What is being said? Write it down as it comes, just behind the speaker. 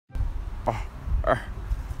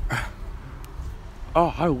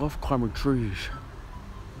Oh, I love climbing trees.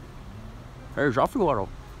 Hey, there's awfully a lot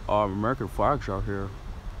of American flags out here.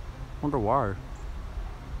 Wonder why.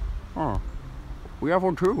 Huh. We have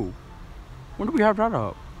one too. When do we have that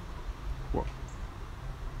up? What?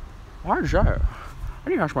 Why is that? I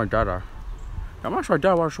need to ask my dad. I'm gonna ask my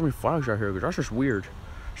dad why there's so many flags out here, because that's just weird.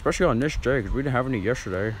 Especially on this day, because we didn't have any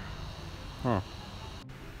yesterday. Huh.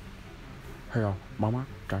 Hey, Mama,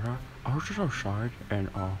 Dada, I was just outside, and,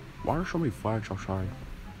 why are so many flags outside?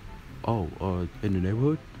 Oh, in the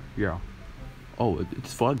neighborhood? Yeah. Oh,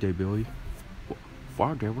 it's Flag Day, Billy.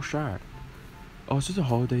 Flag Day? What's that? Oh, it's just a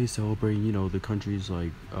holiday celebrating, you know, the country's,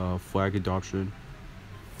 like, flag adoption.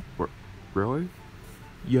 Really?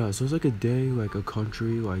 Yeah, so it's like a day, like a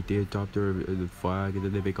country, like, they adopt the flag, and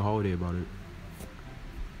then they make a holiday about it.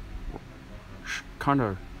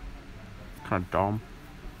 Kinda dumb.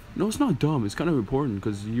 No, it's not dumb. It's kind of important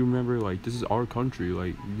because you remember, like, this is our country.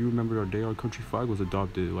 Like, you remember our day our country flag was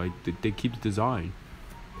adopted. Like, they keep the design.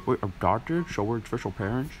 Wait, adopted? So we're official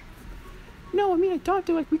parents? No, I mean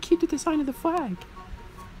adopted. Like, we keep the design of the flag.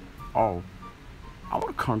 Oh, I want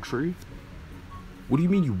a country. What do you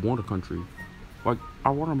mean you want a country? Like, I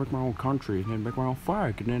want to make my own country and then make my own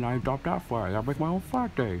flag, and then I adopt that flag. I make my own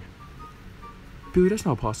flag day. Dude, that's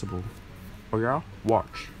not possible. Oh yeah?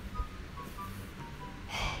 Watch.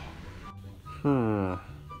 You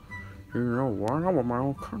know what? I want my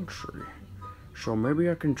own country. So maybe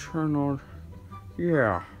I can turn on...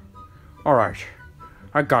 Yeah. Alright.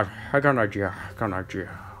 I got an idea.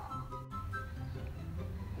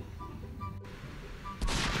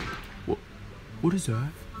 What is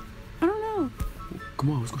that? I don't know.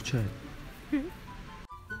 Come on, let's go check.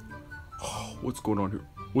 What's going on here?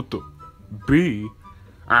 What the? B?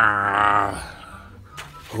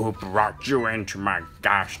 Who brought you into my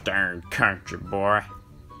gosh darn country, boy?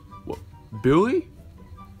 What? Billy?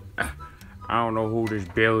 I don't know who this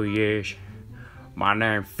Billy is. My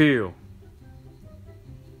name's Phil.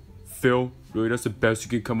 Phil? Really, that's the best you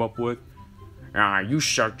can come up with? You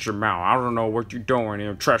shut your mouth. I don't know what you're doing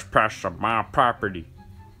here, trespassing on my property.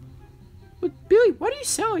 But Billy, why do you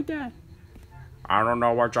sound like that? I don't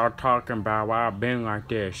know what y'all talking about. Why I've been like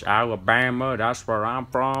this. Alabama, that's where I'm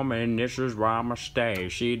from, and this is where I'ma stay.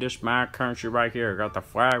 See, this is my country right here. Got the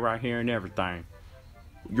flag right here and everything.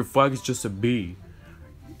 Your flag is just a B.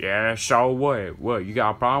 Yeah, so what? What, you got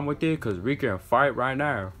a problem with it? Cause we can fight right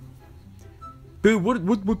now. Billy,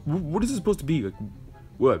 what is this supposed to be? Like,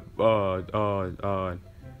 what?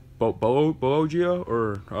 Bologna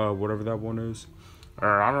or whatever that one is.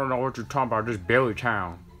 I don't know what you're talking about. This Billy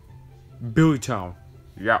Town. Billy Town.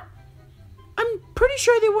 Yep. I'm pretty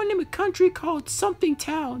sure they would name a country called something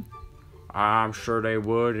town. I'm sure they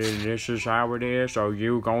would, and this is how it is, so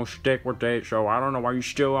you gonna stick with it. So I don't know why you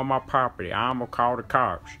still on my property. I'm gonna call the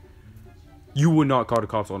cops. You would not call the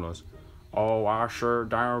cops on us. Oh, I sure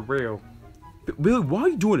darn will. Billy, why are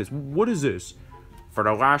you doing this? What is this? For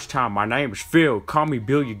the last time, my name is Phil. Call me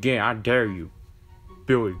Billy again. I dare you.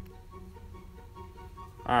 Billy.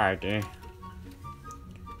 Alright then.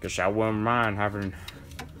 Guess I wouldn't mind having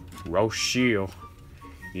roast shield.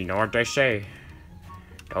 You know what they say.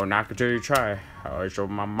 Don't knock it till you try. That's what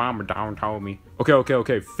my mama down told me.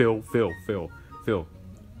 Okay. Phil.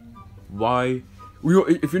 Why?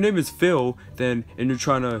 If your name is Phil, then and you're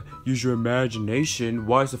trying to use your imagination,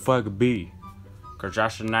 why is the flag a B? Cause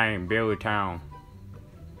that's the name, Billy Town.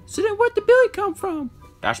 So then where'd the Billy come from?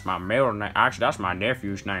 That's my middle name. Actually, that's my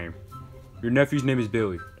nephew's name. Your nephew's name is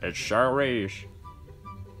Billy. It sure is.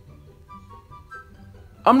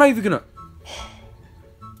 I'm not even gonna...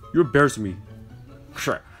 You're embarrassing me.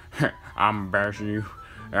 I'm embarrassing you.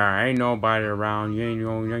 Ain't nobody around. You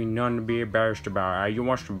ain't nothing to be embarrassed about. You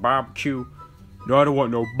want some barbecue? No, I don't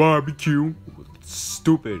want no barbecue.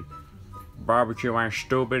 Stupid. Barbecue ain't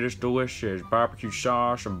stupid. It's delicious. Barbecue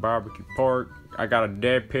sauce and barbecue pork. I got a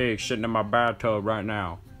dead pig sitting in my bathtub right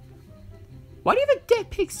now. Why do you have a dead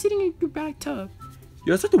pig sitting in your bathtub?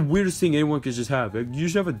 Yeah, that's like the weirdest thing anyone could just have. Like, you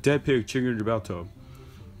should have a dead pig chilling in your bathtub.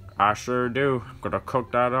 I sure do. Gonna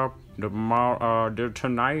cook that up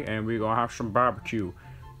tonight, and we gonna have some barbecue.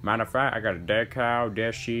 Matter of fact, I got a dead cow,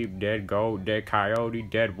 dead sheep, dead goat, dead coyote,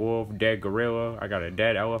 dead wolf, dead gorilla. I got a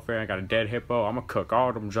dead elephant. I got a dead hippo. I'm gonna cook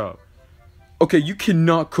all them up. Okay, you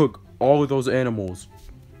cannot cook all of those animals.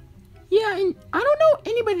 Yeah, and I don't know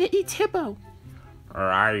anybody that eats hippo.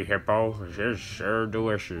 Alright, hippo. It's sure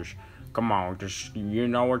delicious. Come on, just, you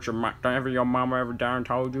know what your mama ever darn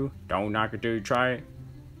told you? Don't knock it till you try it.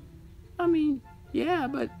 I mean, yeah,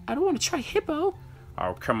 but I don't want to try hippo.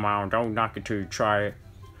 Oh, come on, don't knock it till you try it.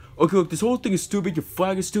 Okay, look, this whole thing is stupid. Your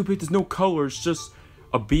flag is stupid. There's no color. It's just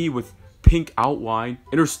a B with pink outline,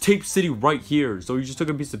 and there's tape sitting right here. So you just took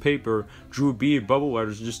a piece of paper, drew a B in bubble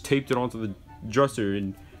letters, and just taped it onto the dresser,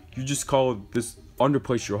 and you just call this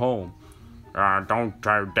underplace your home. Don't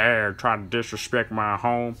dare try to disrespect my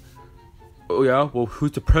home. Oh yeah? Well,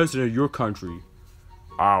 who's the president of your country?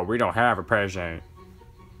 Oh, we don't have a president.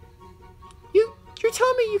 You're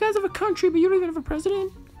telling me you guys have a country, but you don't even have a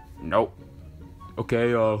president? Nope.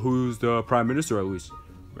 Okay, who's the prime minister at least?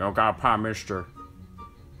 We don't got a prime minister.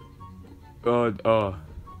 We don't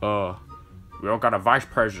got a vice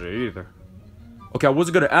president either. Okay, I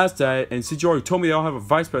wasn't gonna ask that, and since you already told me I don't have a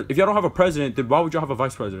vice president, if y'all don't have a president, then why would y'all have a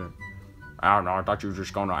vice president? I don't know, I thought you were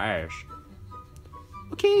just gonna ask.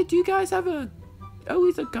 Okay, do you guys have at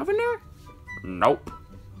least a governor? Nope.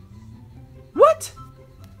 What?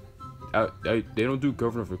 They don't do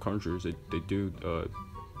governor for countries. They do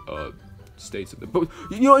states. But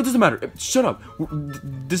you know, it doesn't matter. Shut up.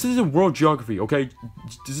 This isn't world geography, okay?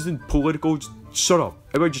 This isn't political. Just shut up.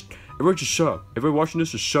 Everybody just shut up. Everybody watching this,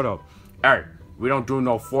 just shut up. Hey, we don't do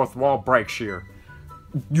no fourth wall breaks here.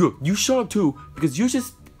 You shut up too, because you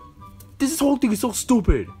just. This whole thing is so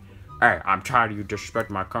stupid. Hey, I'm tired of you disrespecting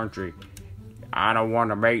my country. I don't want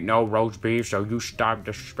to make no roast beef, so you stop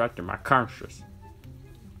disrespecting my countries.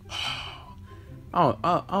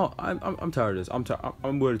 I'm tired of this. I'm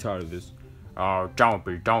really tired of this. Oh, don't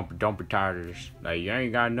be tired of this. Like, you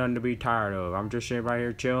ain't got nothing to be tired of. I'm just sitting right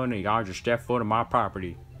here chilling, and y'all just step foot on my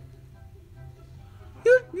property.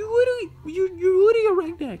 You're literally a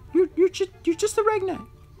redneck. You're just a redneck.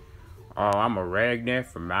 Oh, I'm a redneck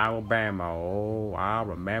from Alabama. Oh, I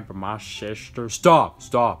remember my sister. Stop.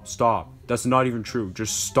 That's not even true.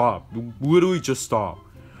 Just stop. Literally just stop.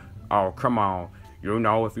 Oh, come on. You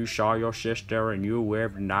know, if you saw your sister and you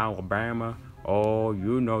lived in Alabama, oh,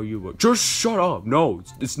 you know you would. Just shut up. No,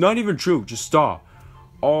 it's not even true. Just stop.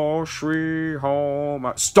 Oh, sweet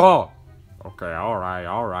home. Stop. Okay,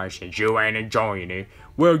 alright, since you ain't enjoying it.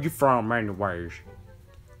 Where you from anyways?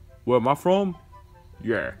 Where am I from?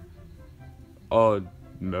 Yeah.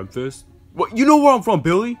 Memphis. What? You know where I'm from,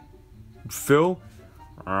 Billy? Phil?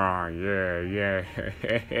 Oh, yeah.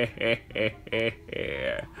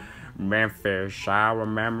 Memphis, I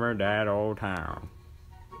remember that old town.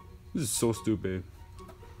 This is so stupid.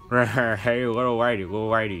 Hey, little lady.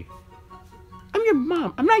 I'm your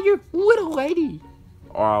mom. I'm not your little lady.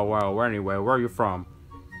 Oh, well, anyway, where are you from?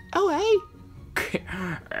 L.A.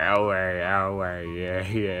 L.A.,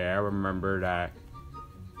 yeah, I remember that.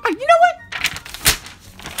 You know what?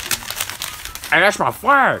 Hey, that's my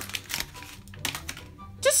flag!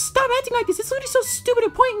 Just stop acting like this. It's literally so stupid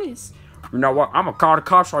and pointless. You know what? I'm gonna call the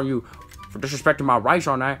cops on you for disrespecting my rights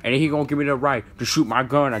on that, and he gonna give me the right to shoot my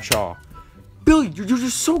gun at y'all. Billy, you're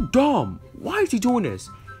just so dumb. Why is he doing this?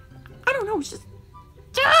 I don't know. It's just.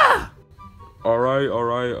 Alright.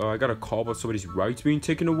 I got a call about somebody's rights being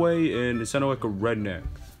taken away, and it sounded like a redneck.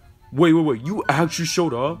 Wait. You actually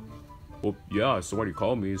showed up? Well, yeah, somebody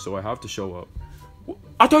called me, so I have to show up.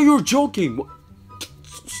 I thought you were joking. What?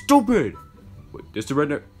 Stupid. Wait, this the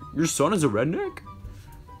redneck? Your son is a redneck?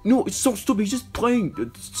 No, it's so stupid. He's just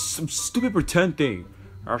playing some stupid pretend thing.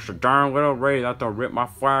 That's a darn little lady that done ripped my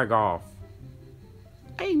flag off.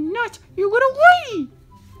 Hey, nuts, you little lady.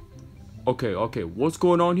 Okay, what's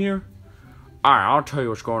going on here? Alright, I'll tell you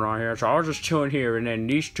what's going on here. So I was just chilling here, and then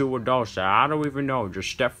these two adults that I don't even know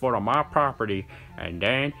just stepped foot on my property, and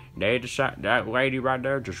then they decided, that lady right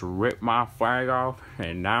there just ripped my flag off,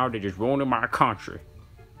 and now they just ruining my country.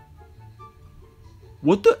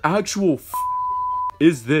 What the actual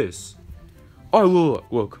is this? Oh,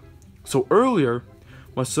 look. So earlier,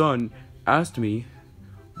 my son asked me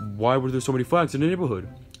why were there so many flags in the neighborhood,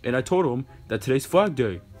 and I told him that today's Flag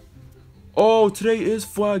Day. Oh, today is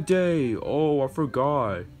Flag Day. Oh, I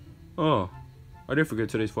forgot. Oh, I didn't forget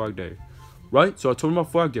today's Flag Day. Right? So I told him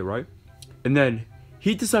about Flag Day, right? And then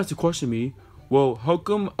he decides to question me. Well, how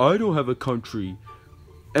come I don't have a country?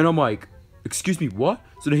 And I'm like, excuse me, what?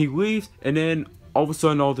 So then he leaves, and then all of a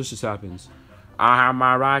sudden, all this just happens. I have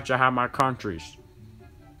my rights, I have my countries.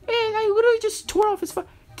 And I literally just tore off his flag.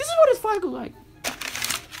 This is what his flag looked like.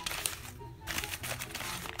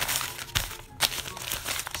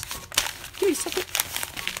 Give me a second.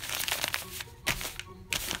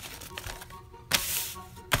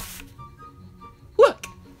 Look.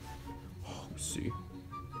 Oh, see.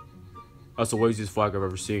 That's the laziest flag I've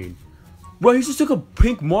ever seen. Right, he just took a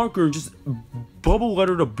pink marker and just bubble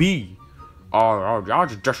lettered a B. Oh, y'all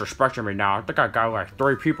just disrespecting me now. I think I got like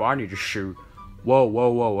 3 people I need to shoot.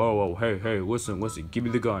 Whoa. Hey, listen. Give me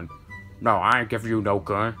the gun. No, I ain't giving you no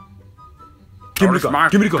gun. Give me the gun.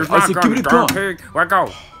 Give me the gun. I said, give me the gun. Pig. Let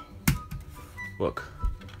go. Look,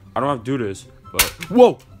 I don't have to do this, but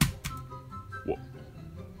whoa.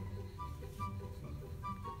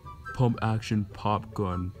 pump action pop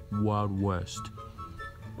gun Wild West.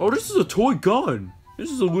 Oh, this is a toy gun. This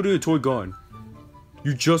is literally a toy gun.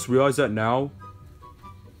 You just realized that now?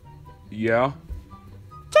 Yeah.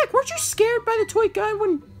 Jack, weren't you scared by the toy gun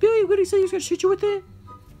when Billy literally said he was gonna shoot you with it?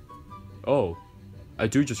 Oh, I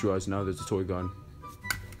do just realize now there's a toy gun.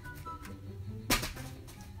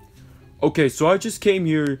 Okay, so I just came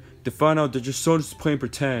here to find out that your son's just playing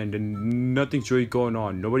pretend and nothing's really going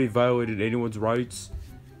on. Nobody violated anyone's rights.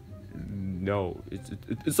 No,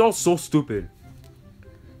 it's all so stupid.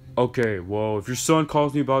 Okay, well, if your son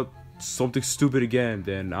calls me about something stupid again,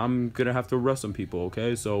 then I'm gonna have to arrest some people,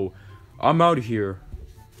 okay? So, I'm out of here.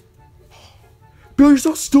 Bill, you're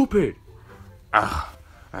so stupid!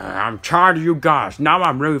 I'm tired of you guys. Now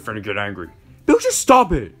I'm really finna get angry. Bill, just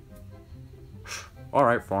stop it!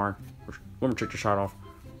 Alright, fine. Let me take this hat off.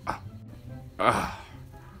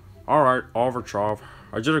 Alright, Overchov.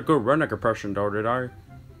 I did a good redneck impression though, did I?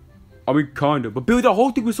 I mean, kinda, but Billy, that whole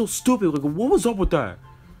thing was so stupid. Like, what was up with that?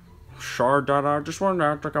 Sure, Dad. I just wanted to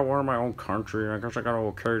act like I wanted my own country. I guess I got a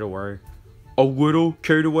little carried away. A little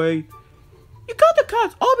carried away? You got the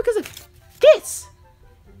cops all because of this!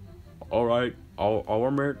 Alright, I'll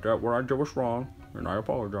admit that what I did was wrong, and I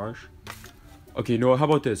apologize. Okay, you know what? How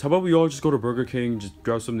about this? How about we all just go to Burger King, just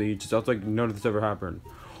grab something to eat, just act like none of this ever happened.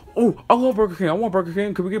 Oh, I love Burger King. I want Burger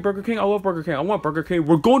King. Can we get Burger King? I love Burger King. I want Burger King.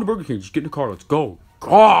 We're going to Burger King. Just get in the car. Let's go.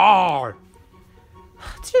 God!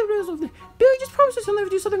 Billy just promised us he'll never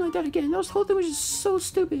do something like that again. That whole thing was just so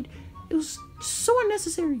stupid. It was so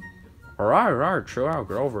unnecessary. Alright, chill out.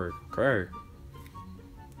 Get over it. Okay.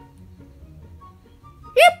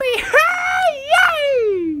 Yippee!